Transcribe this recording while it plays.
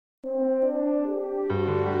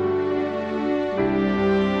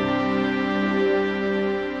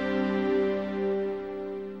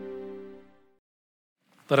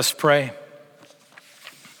Let us pray.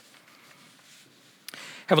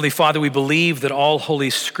 Heavenly Father, we believe that all Holy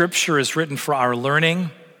Scripture is written for our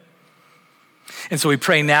learning. And so we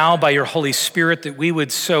pray now by your Holy Spirit that we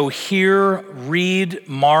would so hear, read,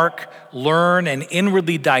 mark, learn, and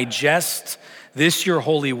inwardly digest this your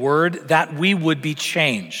holy word, that we would be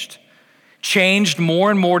changed more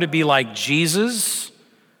and more to be like Jesus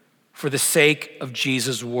for the sake of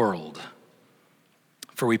Jesus' world.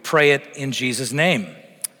 For we pray it in Jesus' name.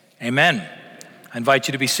 Amen. I invite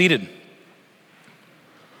you to be seated.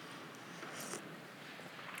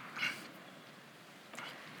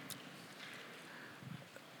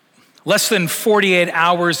 Less than 48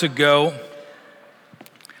 hours ago,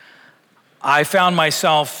 I found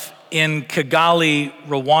myself in Kigali,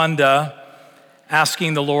 Rwanda,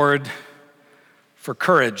 asking the Lord for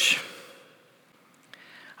courage.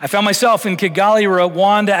 I found myself in Kigali,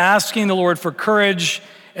 Rwanda, asking the Lord for courage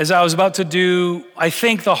as I was about to do, I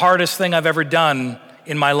think, the hardest thing I've ever done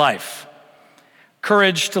in my life.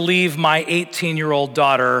 Courage to leave my 18-year-old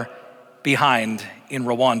daughter behind in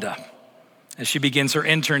Rwanda as she begins her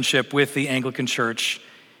internship with the Anglican Church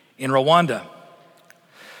in Rwanda.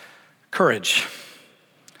 Courage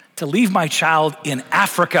to leave my child in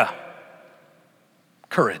Africa.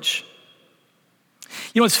 Courage.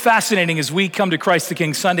 You know what's fascinating is we come to Christ the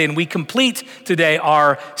King Sunday and we complete today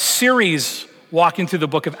our series walking through the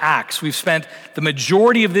book of Acts. We've spent the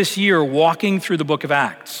majority of this year walking through the book of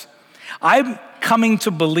Acts. I'm coming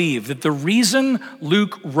to believe that the reason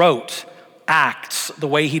Luke wrote Acts the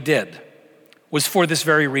way he did was for this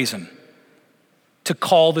very reason, to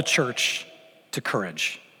call the church to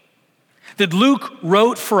courage. That Luke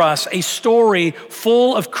wrote for us a story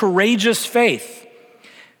full of courageous faith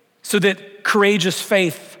so that courageous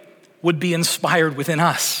faith would be inspired within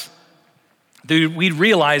us. That we'd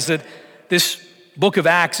realize that this book of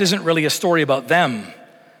Acts isn't really a story about them,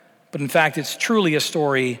 but in fact, it's truly a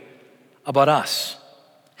story about us.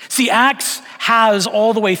 See, Acts has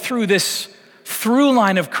all the way through this through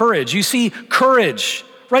line of courage. You see courage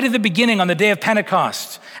right at the beginning on the day of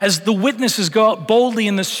Pentecost, as the witnesses go out boldly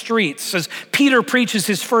in the streets, as Peter preaches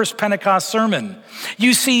his first Pentecost sermon.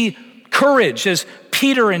 You see courage as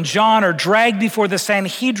Peter and John are dragged before the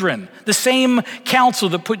Sanhedrin, the same council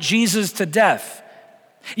that put Jesus to death.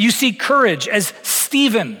 You see courage as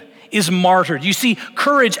Stephen is martyred. You see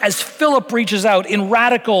courage as Philip reaches out in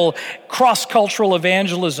radical cross-cultural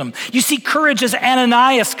evangelism. You see courage as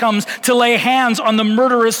Ananias comes to lay hands on the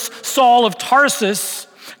murderous Saul of Tarsus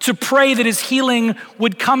to pray that his healing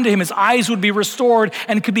would come to him, his eyes would be restored,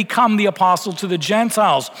 and could become the apostle to the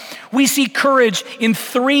Gentiles. We see courage in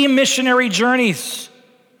 3 missionary journeys.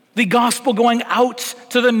 The gospel going out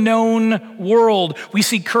to the known world. We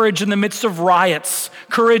see courage in the midst of riots,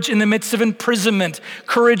 courage in the midst of imprisonment,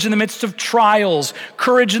 courage in the midst of trials,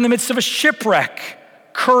 courage in the midst of a shipwreck,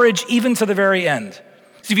 courage even to the very end.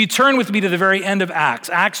 So if you turn with me to the very end of Acts,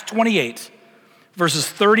 Acts 28, verses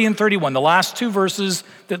 30 and 31, the last 2 verses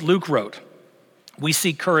that Luke wrote, we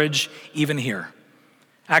see courage even here.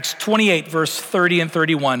 Acts 28, verse 30 and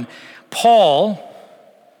 31, Paul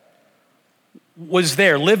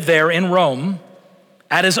lived there in Rome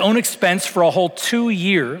at his own expense for a whole 2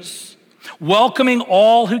 years, welcoming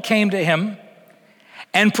all who came to him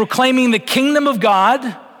and proclaiming the kingdom of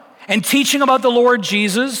God and teaching about the Lord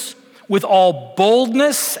Jesus with all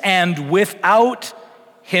boldness and without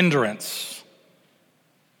hindrance.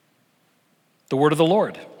 The word of the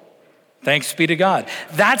Lord. Thanks be to God.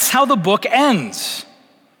 That's how the book ends.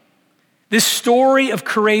 This story of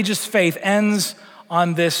courageous faith ends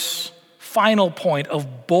on this final point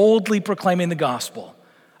of boldly proclaiming the gospel,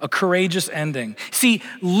 a courageous ending. See,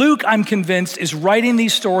 Luke, I'm convinced, is writing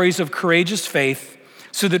these stories of courageous faith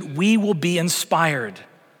so that we will be inspired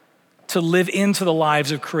to live into the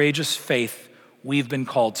lives of courageous faith we've been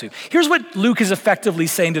called to. Here's what Luke is effectively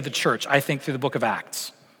saying to the church, I think, through the book of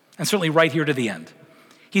Acts, and certainly right here to the end.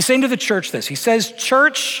 He's saying to the church this. He says,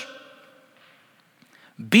 church,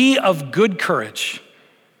 be of good courage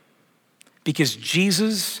because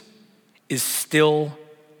Jesus is still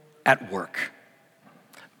at work.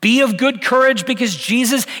 Be of good courage because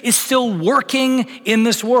Jesus is still working in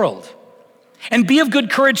this world. And be of good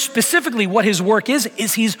courage specifically what his work is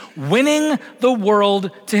he's winning the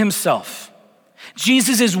world to himself.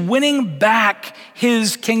 Jesus is winning back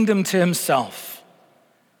his kingdom to himself.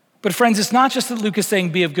 But friends, it's not just that Luke is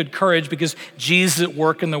saying be of good courage because Jesus is at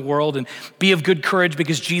work in the world and be of good courage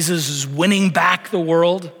because Jesus is winning back the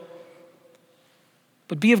world.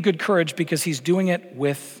 But be of good courage because he's doing it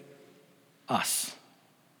with us,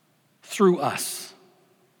 through us,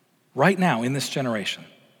 right now in this generation.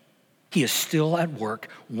 He is still at work,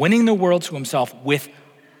 winning the world to himself with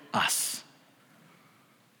us.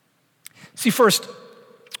 See, first,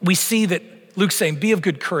 we see that Luke's saying, be of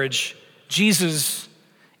good courage. Jesus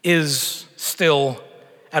is still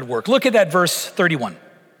at work. Look at that verse 31.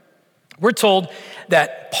 We're told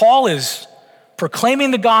that Paul is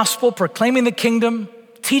proclaiming the gospel, proclaiming the kingdom,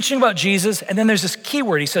 teaching about Jesus, and then there's this key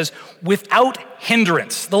word. He says, without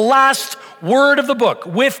hindrance. The last word of the book,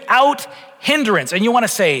 without hindrance. And you want to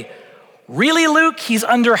say, really, Luke? He's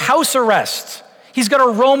under house arrest. He's got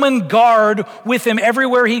a Roman guard with him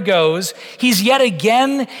everywhere he goes. He's yet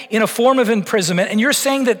again in a form of imprisonment. And you're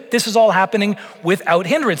saying that this is all happening without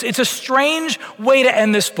hindrance. It's a strange way to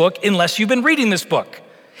end this book unless you've been reading this book.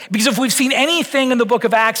 Because if we've seen anything in the book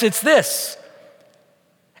of Acts, it's this.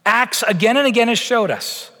 Acts again and again has showed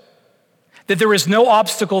us that there is no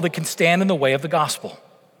obstacle that can stand in the way of the gospel.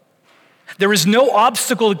 There is no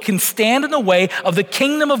obstacle that can stand in the way of the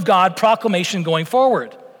kingdom of God proclamation going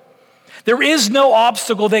forward. There is no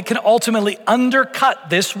obstacle that can ultimately undercut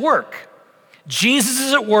this work. Jesus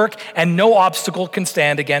is at work and no obstacle can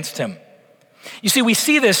stand against him. You see, we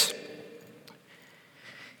see this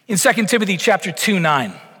in 2 Timothy chapter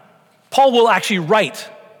 2:9. Paul will actually write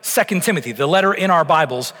 2 Timothy, the letter in our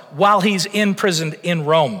Bibles, while he's imprisoned in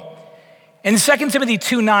Rome. In 2 Timothy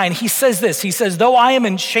 2:9, he says this, he says, though I am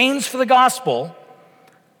in chains for the gospel,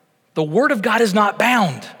 the word of God is not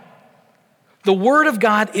bound. The word of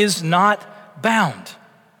God is not bound.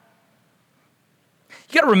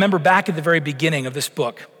 You got to remember back at the very beginning of this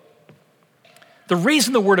book, the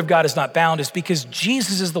reason the word of God is not bound is because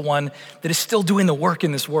Jesus is the one that is still doing the work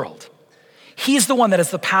in this world. He's the one that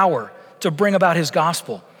has the power to bring about his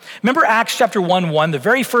gospel. Remember Acts chapter 1:1, the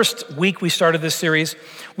very first week we started this series,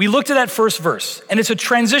 we looked at that first verse, and it's a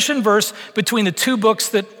transition verse between the two books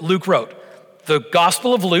that Luke wrote, the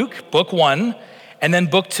Gospel of Luke, book 1, and then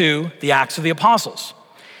book 2, the Acts of the Apostles.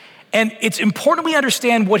 And it's important we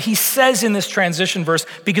understand what he says in this transition verse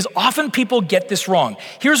because often people get this wrong.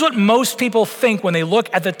 Here's what most people think when they look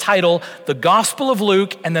at the title, the Gospel of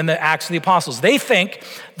Luke and then the Acts of the Apostles. They think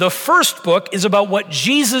the first book is about what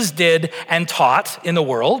Jesus did and taught in the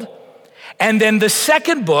world. And then the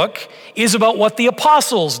second book is about what the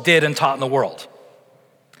apostles did and taught in the world.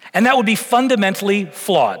 And that would be fundamentally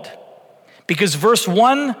flawed because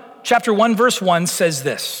chapter 1, verse 1 says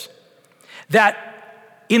this, that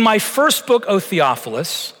in my first book, O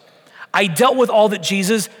Theophilus, I dealt with all that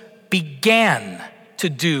Jesus began to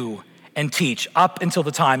do and teach up until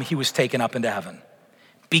the time he was taken up into heaven.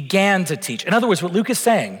 Began to teach. In other words, what Luke is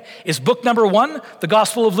saying is book number 1, the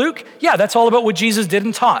Gospel of Luke, yeah, that's all about what Jesus did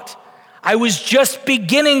and taught. I was just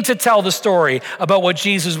beginning to tell the story about what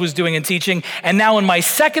Jesus was doing and teaching. And now in my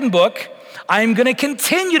second book, I'm going to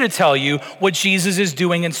continue to tell you what Jesus is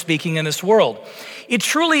doing and speaking in this world. It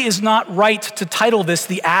truly is not right to title this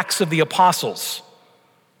the Acts of the Apostles.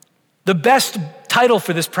 The best title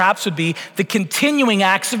for this perhaps would be the continuing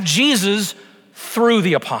acts of Jesus through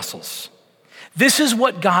the apostles. This is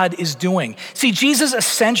what God is doing. See, Jesus'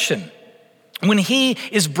 ascension, when he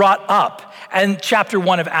is brought up in chapter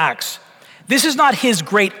 1 of Acts, this is not his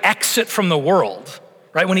great exit from the world,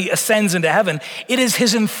 right? When he ascends into heaven, it is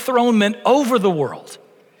his enthronement over the world.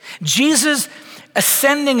 Jesus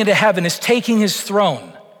ascending into heaven is taking his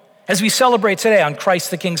throne. As we celebrate today on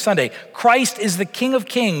Christ the King Sunday, Christ is the King of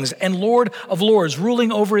Kings and Lord of Lords,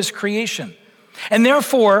 ruling over his creation. And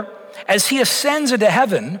therefore, as he ascends into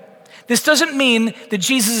heaven, this doesn't mean that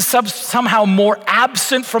Jesus is somehow more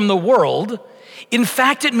absent from the world. In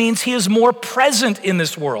fact, it means he is more present in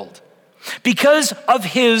this world. Because of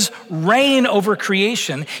his reign over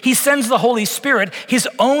creation, he sends the Holy Spirit, his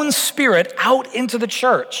own Spirit, out into the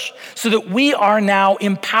church so that we are now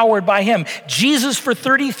empowered by him. Jesus, for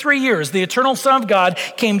 33 years, the eternal Son of God,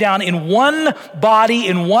 came down in one body,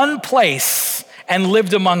 in one place, and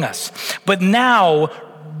lived among us. But now,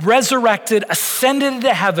 resurrected, ascended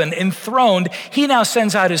into heaven, enthroned, he now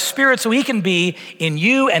sends out his Spirit so he can be in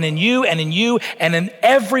you and in you and in you and in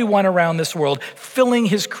everyone around this world, filling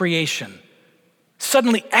his creation,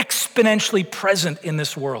 suddenly exponentially present in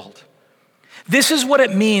this world. This is what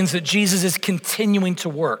it means that Jesus is continuing to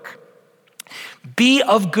work. Be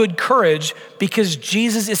of good courage because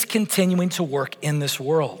Jesus is continuing to work in this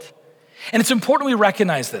world. And it's important we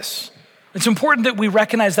recognize this. It's important that we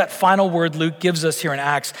recognize that final word Luke gives us here in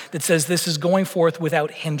Acts that says this is going forth without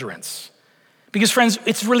hindrance. Because friends,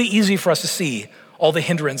 it's really easy for us to see all the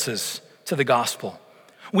hindrances to the gospel.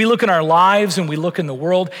 We look in our lives and we look in the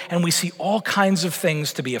world and we see all kinds of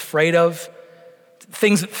things to be afraid of,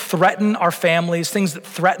 things that threaten our families, things that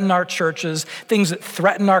threaten our churches, things that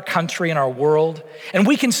threaten our country and our world. And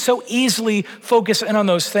we can so easily focus in on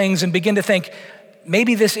those things and begin to think,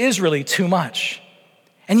 maybe this is really too much.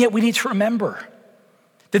 And yet we need to remember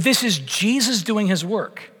that this is Jesus doing his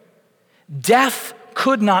work. Death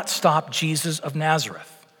could not stop Jesus of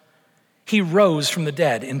Nazareth. He rose from the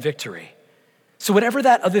dead in victory. So whatever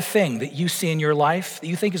that other thing that you see in your life that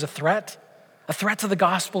you think is a threat to the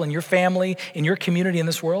gospel in your family, in your community, in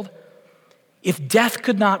this world, if death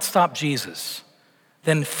could not stop Jesus,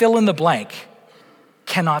 then fill in the blank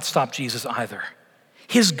cannot stop Jesus either.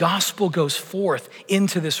 His gospel goes forth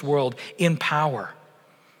into this world in power.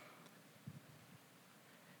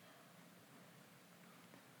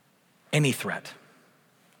 Any threat,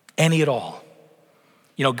 any at all.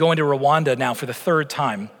 Going to Rwanda now for the third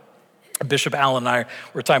time. Bishop Allen and I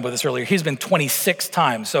were talking about this earlier. He's been 26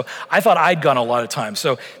 times. So I thought I'd gone a lot of times.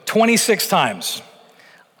 So 26 times.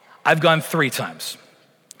 I've gone 3 times.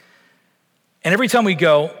 And every time we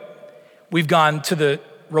go, we've gone to the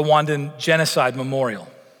Rwandan Genocide Memorial,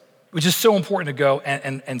 which is so important to go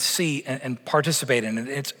and see and participate in. And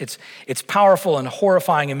it's powerful and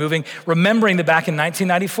horrifying and moving. Remembering that back in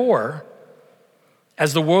 1994,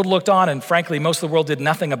 as the world looked on, and frankly, most of the world did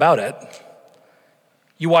nothing about it,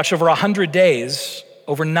 you watch over 100 days,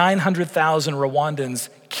 over 900,000 Rwandans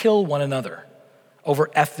kill one another over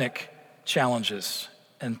ethnic challenges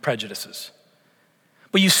and prejudices.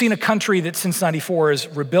 But you've seen a country that since 94 is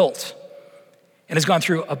rebuilt and has gone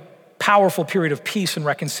through a powerful period of peace and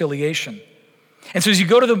reconciliation. And so as you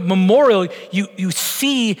go to the memorial, you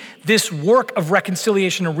see this work of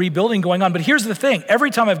reconciliation and rebuilding going on. But here's the thing, every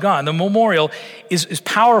time I've gone, the memorial is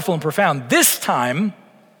powerful and profound. This time,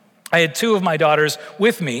 I had 2 of my daughters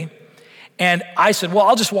with me, and I said, well,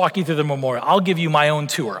 I'll just walk you through the memorial. I'll give you my own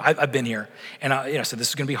tour. I've been here. And I said, this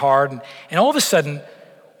is gonna be hard. And all of a sudden,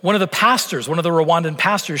 one of the Rwandan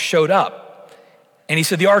pastors showed up, and he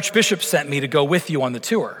said, the Archbishop sent me to go with you on the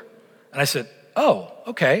tour. And I said, oh,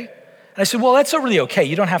 okay. And I said, well, that's not really okay.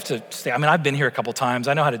 You don't have to stay. I mean, I've been here a couple times.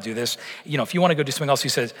 I know how to do this. If you wanna go do something else, he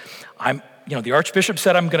says, the Archbishop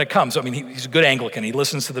said I'm gonna come. So, he's a good Anglican. He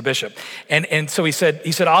listens to the bishop. And so he said,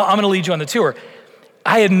 I'm gonna lead you on the tour.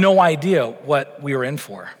 I had no idea what we were in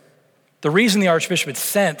for. The reason the Archbishop had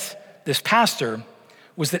sent this pastor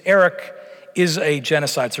was that Eric is a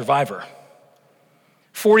genocide survivor.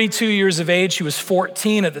 42 years of age, he was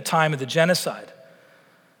 14 at the time of the genocide.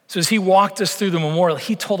 So as he walked us through the memorial,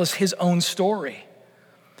 he told us his own story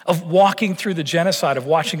of walking through the genocide, of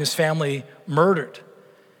watching his family murdered,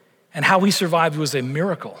 and how he survived was a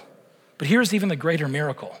miracle. But here's even the greater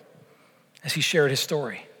miracle as he shared his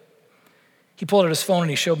story. He pulled out his phone and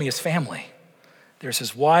he showed me his family. There's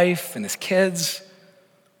his wife and his kids.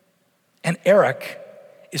 And Eric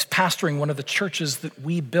is pastoring one of the churches that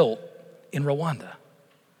we built in Rwanda.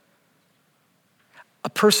 A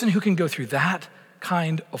person who can go through that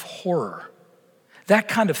kind of horror, that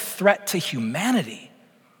kind of threat to humanity,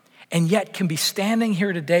 and yet can be standing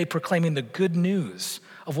here today proclaiming the good news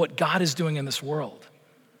of what God is doing in this world.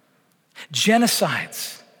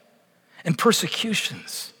 Genocides and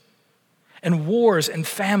persecutions and wars and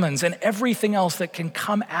famines and everything else that can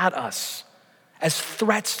come at us as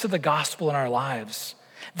threats to the gospel in our lives,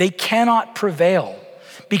 they cannot prevail,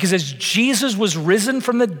 because as Jesus was risen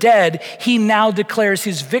from the dead, he now declares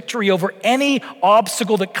his victory over any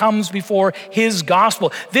obstacle that comes before his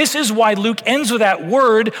gospel. This is why Luke ends with that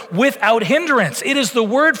word, without hindrance. It is the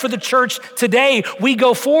word for the church today. We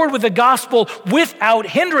go forward with the gospel without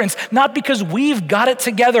hindrance, not because we've got it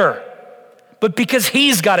together, but because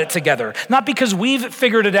he's got it together. Not because we've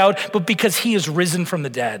figured it out, but because he is risen from the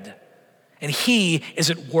dead. And he is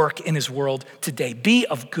at work in his world today. Be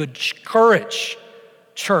of good courage,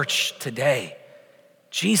 church, today.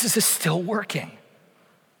 Jesus is still working.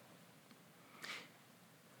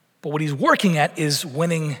 But what he's working at is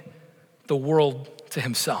winning the world to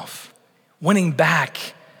himself, winning back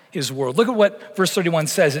his world. Look at what verse 31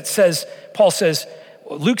 says. It says,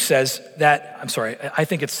 Luke says that, I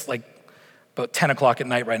think it's like about 10 o'clock at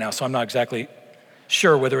night right now, so I'm not exactly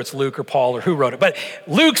sure whether it's Luke or Paul or who wrote it. But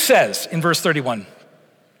Luke says in verse 31,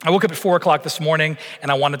 I woke up at 4 o'clock this morning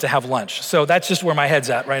and I wanted to have lunch. So that's just where my head's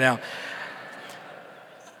at right now.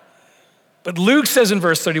 But Luke says in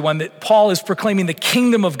verse 31 that Paul is proclaiming the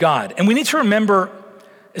kingdom of God. And we need to remember,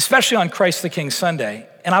 especially on Christ the King Sunday,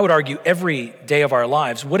 and I would argue every day of our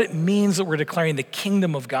lives, what it means that we're declaring the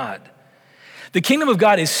kingdom of God. The kingdom of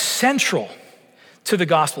God is central to the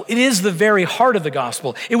gospel. It is the very heart of the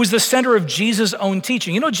gospel. It was the center of Jesus' own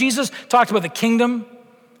teaching. You know, Jesus talked about the kingdom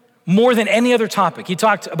more than any other topic. He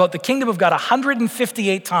talked about the kingdom of God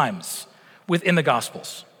 158 times within the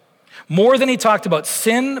gospels. More than he talked about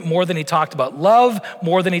sin, more than he talked about love,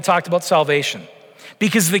 more than he talked about salvation.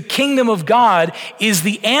 Because the kingdom of God is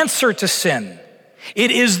the answer to sin.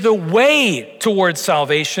 It is the way towards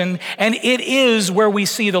salvation, and it is where we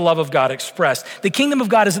see the love of God expressed. The kingdom of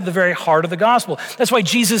God is at the very heart of the gospel. That's why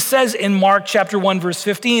Jesus says in Mark chapter 1, verse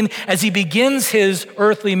 15, as he begins his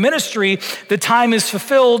earthly ministry, the time is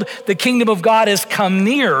fulfilled, the kingdom of God has come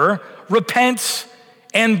near, repent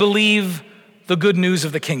and believe the good news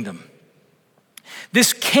of the kingdom.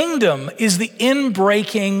 This kingdom is the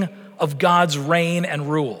inbreaking of God's reign and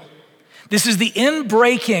rule. This is the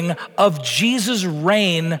inbreaking of Jesus'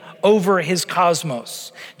 reign over his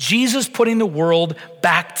cosmos. Jesus putting the world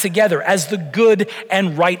back together as the good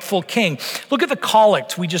and rightful king. Look at the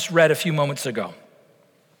collect we just read a few moments ago.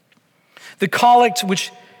 The collect,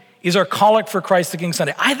 which is our collect for Christ the King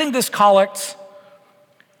Sunday. I think this collect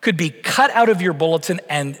could be cut out of your bulletin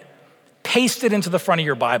and pasted into the front of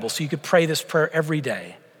your Bible so you could pray this prayer every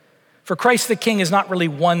day. For Christ the King is not really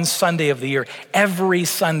one Sunday of the year. Every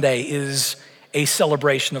Sunday is a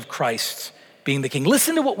celebration of Christ being the King.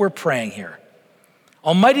 Listen to what we're praying here.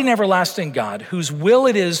 Almighty and everlasting God, whose will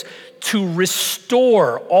it is to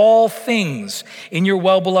restore all things in your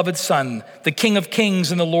well-beloved Son, the King of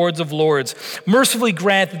kings and the Lords of lords, mercifully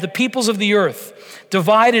grant that the peoples of the earth,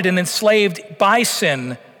 divided and enslaved by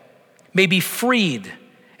sin, may be freed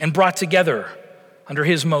and brought together under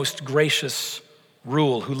his most gracious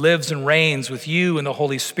rule, who lives and reigns with you and the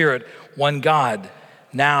Holy Spirit, one God,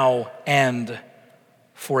 now and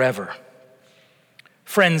forever.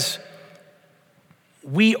 Friends,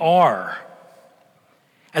 we are,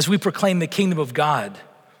 as we proclaim the kingdom of God,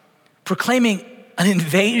 proclaiming an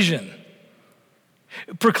invasion,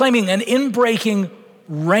 proclaiming an inbreaking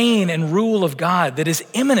reign and rule of God that is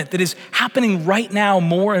imminent, that is happening right now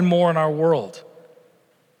more and more in our world.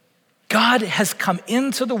 God has come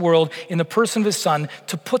into the world in the person of his Son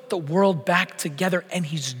to put the world back together, and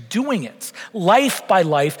he's doing it life by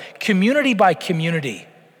life, community by community.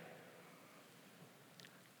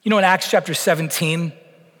 You know, in Acts chapter 17,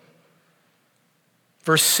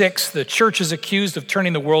 verse 6, the church is accused of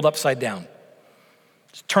turning the world upside down.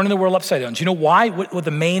 It's turning the world upside down. Do you know why? What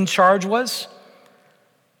the main charge was?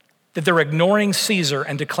 That they're ignoring Caesar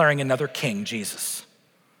and declaring another king, Jesus.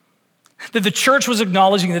 That the church was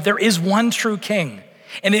acknowledging that there is one true king,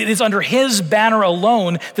 and it is under his banner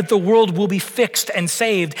alone that the world will be fixed and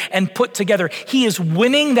saved and put together. He is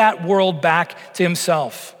winning that world back to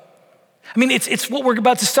himself. I mean, it's what we're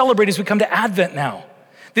about to celebrate as we come to Advent now.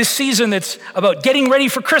 This season that's about getting ready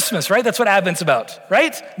for Christmas, right? That's what Advent's about,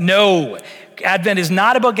 right? No, Advent is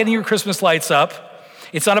not about getting your Christmas lights up.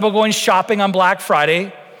 It's not about going shopping on Black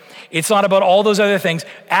Friday. It's not about all those other things.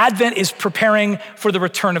 Advent is preparing for the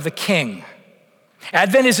return of the King.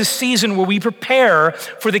 Advent is a season where we prepare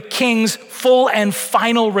for the King's full and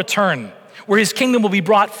final return, where his kingdom will be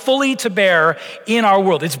brought fully to bear in our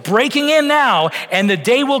world. It's breaking in now, and the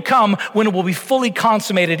day will come when it will be fully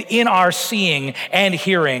consummated in our seeing and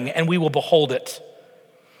hearing, and we will behold it.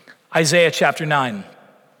 Isaiah chapter 9,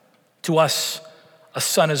 to us a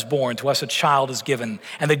son is born, to us a child is given,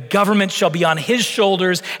 and the government shall be on his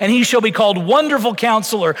shoulders, and he shall be called Wonderful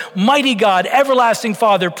Counselor, Mighty God, Everlasting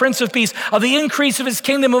Father, Prince of Peace. Of the increase of his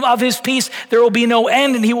kingdom, of his peace, there will be no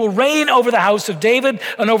end, and he will reign over the house of David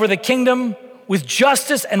and over the kingdom with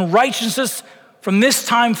justice and righteousness from this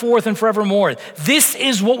time forth and forevermore. This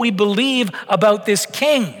is what we believe about this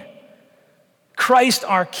King, Christ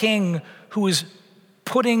our King, who is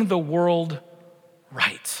putting the world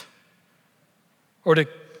right. Or to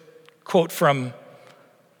quote from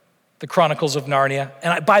the Chronicles of Narnia,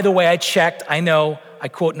 and by the way, I checked, I know I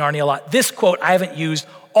quote Narnia a lot. This quote I haven't used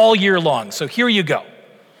all year long, so here you go.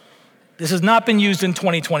 This has not been used in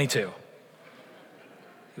 2022.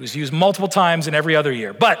 It was used multiple times in every other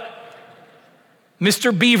year. But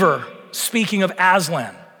Mr. Beaver, speaking of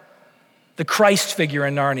Aslan, the Christ figure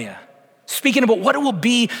in Narnia, speaking about what it will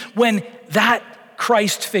be when that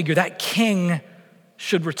Christ figure, that king,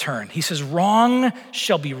 should return. He says, wrong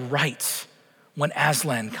shall be right when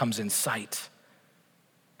Aslan comes in sight.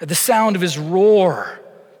 At the sound of his roar,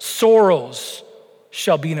 sorrows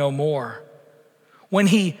shall be no more. When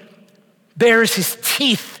he bares his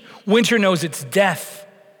teeth, winter knows its death.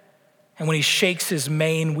 And when he shakes his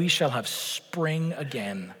mane, we shall have spring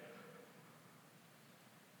again.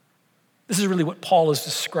 This is really what Paul is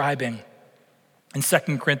describing in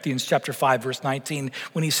 2 Corinthians chapter 5, verse 19,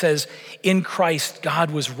 when he says, in Christ,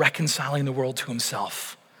 God was reconciling the world to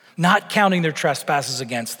himself, not counting their trespasses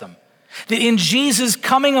against them. That in Jesus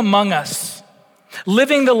coming among us,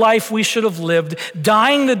 living the life we should have lived,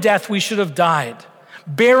 dying the death we should have died,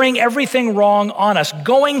 bearing everything wrong on us,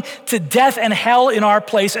 going to death and hell in our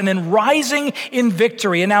place, and then rising in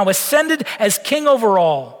victory, and now ascended as king over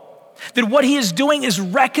all, That what he is doing is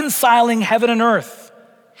reconciling heaven and earth.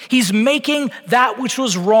 He's making that which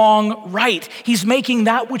was wrong right. He's making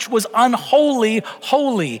that which was unholy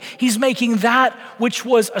holy. He's making that which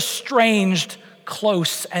was estranged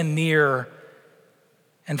close and near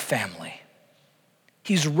and family.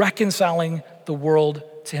 He's reconciling the world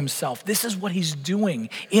to himself. This is what he's doing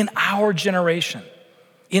in our generation,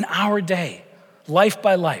 in our day, life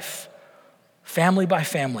by life, family by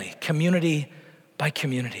family, community by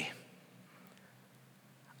community.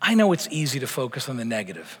 I know it's easy to focus on the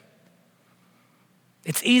negative.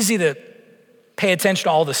 It's easy to pay attention to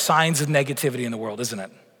all the signs of negativity in the world, isn't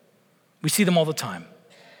it? We see them all the time.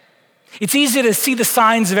 It's easy to see the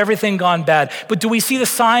signs of everything gone bad, but do we see the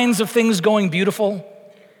signs of things going beautiful?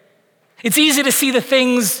 It's easy to see the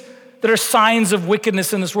things that are signs of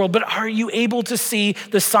wickedness in this world, but are you able to see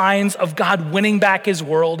the signs of God winning back his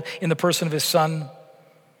world in the person of his Son?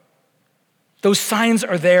 Those signs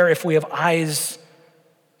are there if we have eyes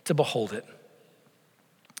to behold it.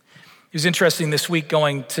 It was interesting this week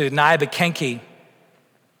going to Naibakenki.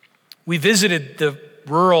 We visited the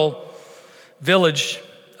rural village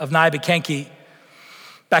of Naibakenki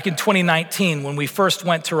back in 2019 when we first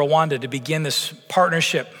went to Rwanda to begin this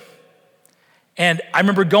partnership. And I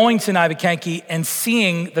remember going to Naibakenki and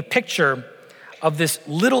seeing the picture of this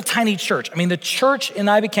little tiny church. I mean, the church in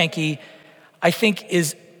Naibakenki, I think,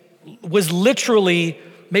 was literally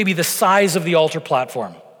maybe the size of the altar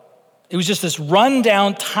platform. It was just this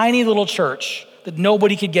rundown, tiny little church that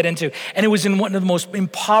nobody could get into. And it was in one of the most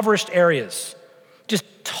impoverished areas. Just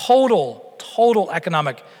total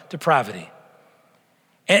economic depravity.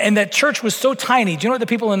 And that church was so tiny. Do you know what the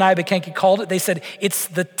people in Naibakenki called it? They said, it's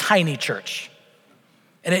the tiny church.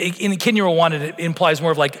 And in Kenya, Rwanda, it implies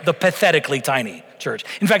more of like the pathetically tiny church.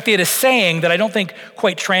 In fact, they had a saying that I don't think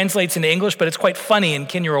quite translates into English, but it's quite funny in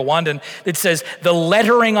Kenya, Rwanda. It says, the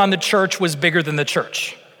lettering on the church was bigger than the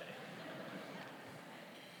church.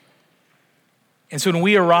 And so when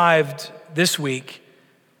we arrived this week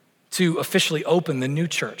to officially open the new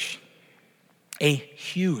church, a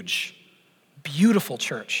huge, beautiful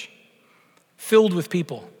church filled with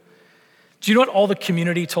people. Do you know what all the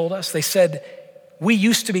community told us? They said, we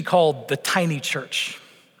used to be called the tiny church,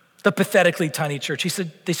 the pathetically tiny church.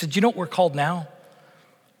 They said, you know what we're called now?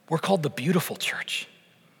 We're called the beautiful church.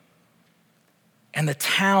 And the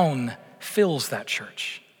town fills that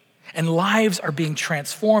church. And lives are being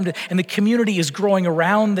transformed, and the community is growing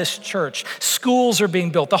around this church. Schools are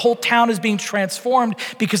being built. The whole town is being transformed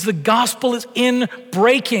because the gospel is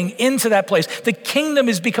breaking into that place. The kingdom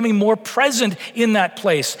is becoming more present in that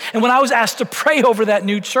place. And when I was asked to pray over that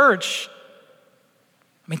new church,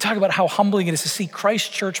 I mean, talk about how humbling it is to see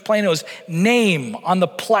Christ Church Plano's name on the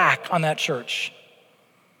plaque on that church.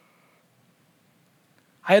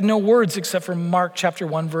 I had no words except for Mark chapter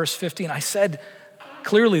 1, verse 15. I said,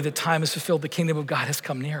 clearly, the time is fulfilled. The kingdom of God has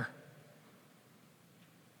come near.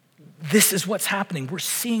 This is what's happening. We're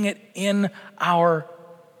seeing it in our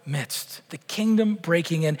midst. The kingdom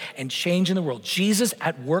breaking in and changing the world. Jesus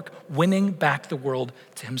at work, winning back the world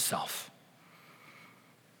to himself.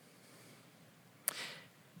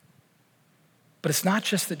 But it's not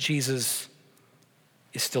just that Jesus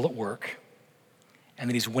is still at work and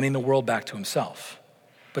that he's winning the world back to himself.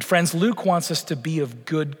 But friends, Luke wants us to be of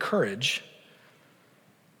good courage.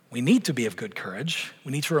 We need to be of good courage.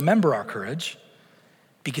 We need to remember our courage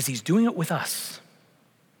because he's doing it with us.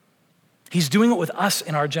 He's doing it with us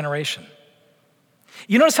in our generation.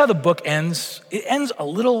 You notice how the book ends? It ends a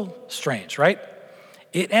little strange, right?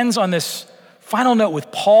 It ends on this final note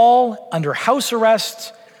with Paul under house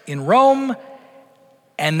arrest in Rome,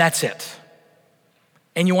 and that's it.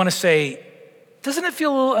 And you want to say, doesn't it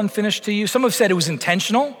feel a little unfinished to you? Some have said it was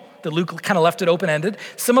intentional, that Luke kind of left it open-ended.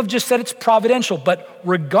 Some have just said it's providential. But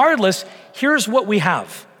regardless, here's what we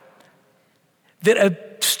have. That a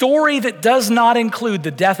story that does not include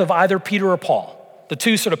the death of either Peter or Paul, the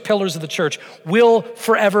two sort of pillars of the church, will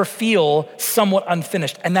forever feel somewhat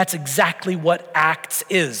unfinished. And that's exactly what Acts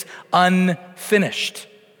is, unfinished.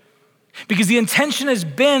 Because the intention has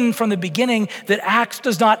been from the beginning that Acts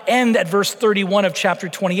does not end at verse 31 of chapter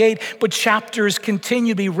 28, but chapters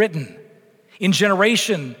continue to be written in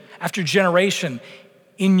generation after generation,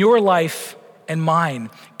 in your life and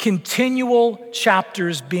mine. Continual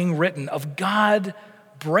chapters being written of God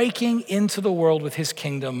breaking into the world with his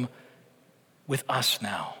kingdom with us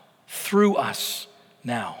now, through us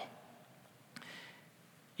now.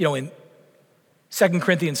 You know, in 2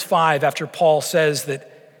 Corinthians 5, after Paul says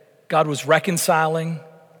that God was reconciling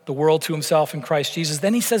the world to himself in Christ Jesus,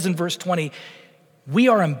 then he says in verse 20, we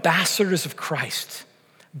are ambassadors of Christ,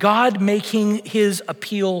 God making his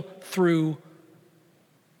appeal through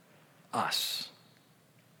us.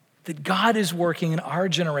 That God is working in our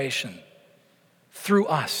generation through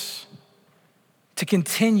us to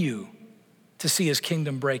continue to see his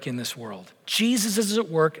kingdom break in this world. Jesus is at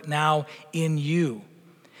work now in you.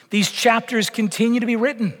 These chapters continue to be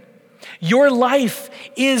written. Your life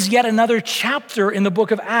is yet another chapter in the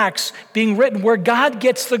book of Acts being written where God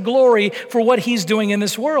gets the glory for what he's doing in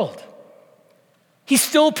this world. He's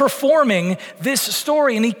still performing this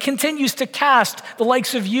story, and he continues to cast the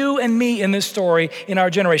likes of you and me in this story in our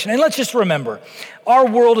generation. And let's just remember, our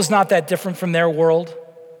world is not that different from their world.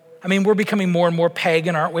 I mean, we're becoming more and more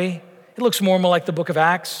pagan, aren't we? It looks more and more like the book of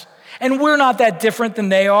Acts. And we're not that different than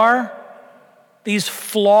they are, these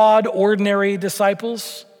flawed, ordinary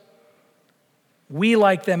disciples. We,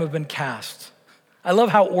 like them, have been cast. I love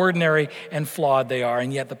how ordinary and flawed they are,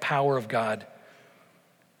 and yet the power of God.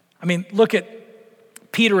 I mean, look at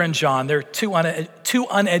Peter and John. They're too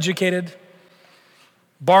uneducated.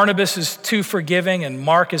 Barnabas is too forgiving, and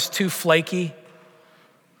Mark is too flaky.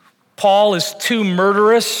 Paul is too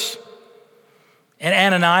murderous, and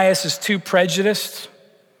Ananias is too prejudiced.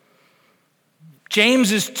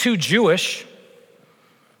 James is too Jewish,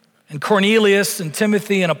 and Cornelius and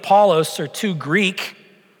Timothy and Apollos are too Greek.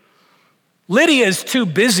 Lydia is too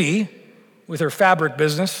busy with her fabric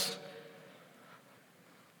business.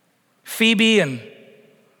 Phoebe and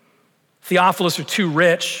Theophilus are too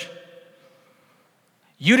rich.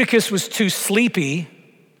 Eutychus was too sleepy.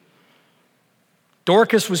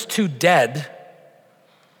 Dorcas was too dead.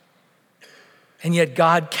 And yet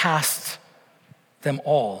God cast them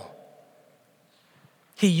all.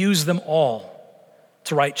 He used them all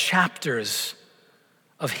to write chapters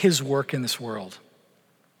of his work in this world.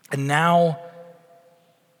 And now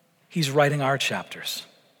he's writing our chapters.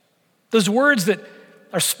 Those words that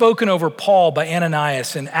are spoken over Paul by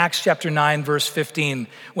Ananias in Acts chapter 9, verse 15,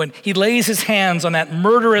 when he lays his hands on that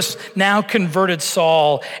murderous, now converted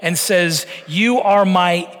Saul and says, "You are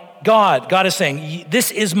my God." God is saying,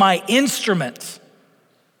 "This is my instrument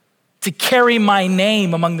to carry my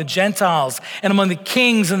name among the Gentiles and among the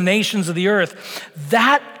kings and nations of the earth."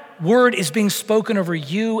 That word is being spoken over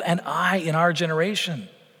you and I in our generation.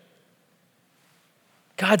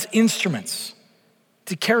 God's instruments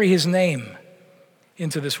to carry his name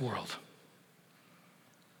into this world.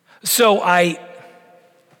 So I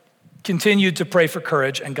continued to pray for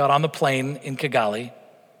courage and got on the plane in Kigali.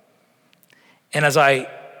 And as I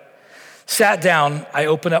sat down, I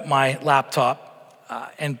opened up my laptop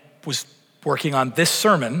and was working on this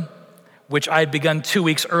sermon, which I had begun 2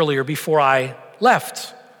 weeks earlier before I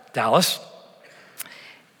left Dallas.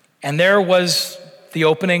 And there was the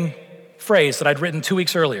opening phrase that I'd written 2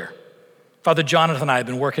 weeks earlier. Father Jonathan and I had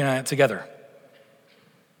been working on it together.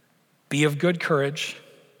 Be of good courage.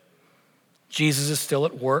 Jesus is still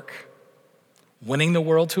at work, winning the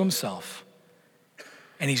world to himself,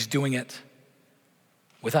 and he's doing it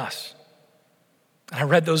with us. And I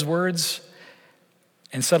read those words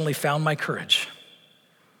and suddenly found my courage.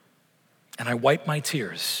 And I wiped my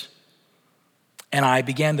tears. And I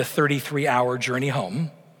began the 33-hour journey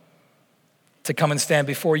home to come and stand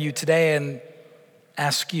before you today and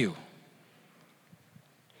ask you,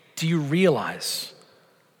 do you realize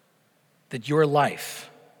that your life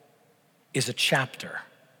is a chapter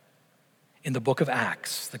in the book of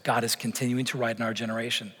Acts that God is continuing to write in our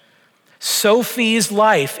generation? Sophie's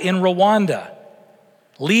life in Rwanda,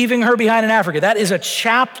 leaving her behind in Africa, that is a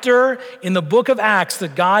chapter in the book of Acts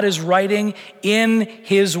that God is writing in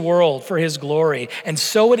his world for his glory. And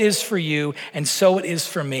so it is for you, and so it is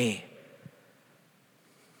for me.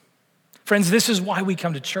 Friends, this is why we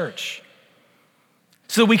come to church,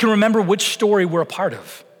 so that we can remember which story we're a part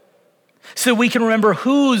of, so that we can remember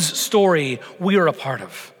whose story we are a part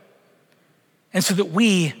of, and so that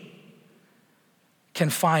we can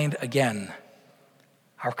find again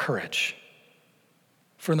our courage.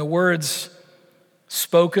 For in the words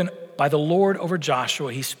spoken by the Lord over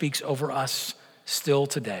Joshua, he speaks over us still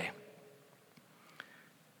today.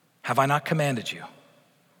 Have I not commanded you?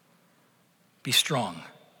 Be strong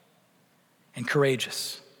and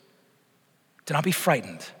courageous. Do not be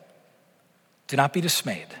frightened. Do not be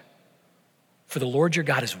dismayed. For the Lord your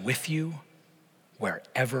God is with you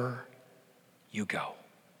wherever you go.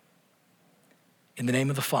 In the name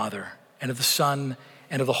of the Father, and of the Son,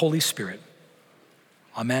 and of the Holy Spirit.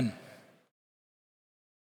 Amen.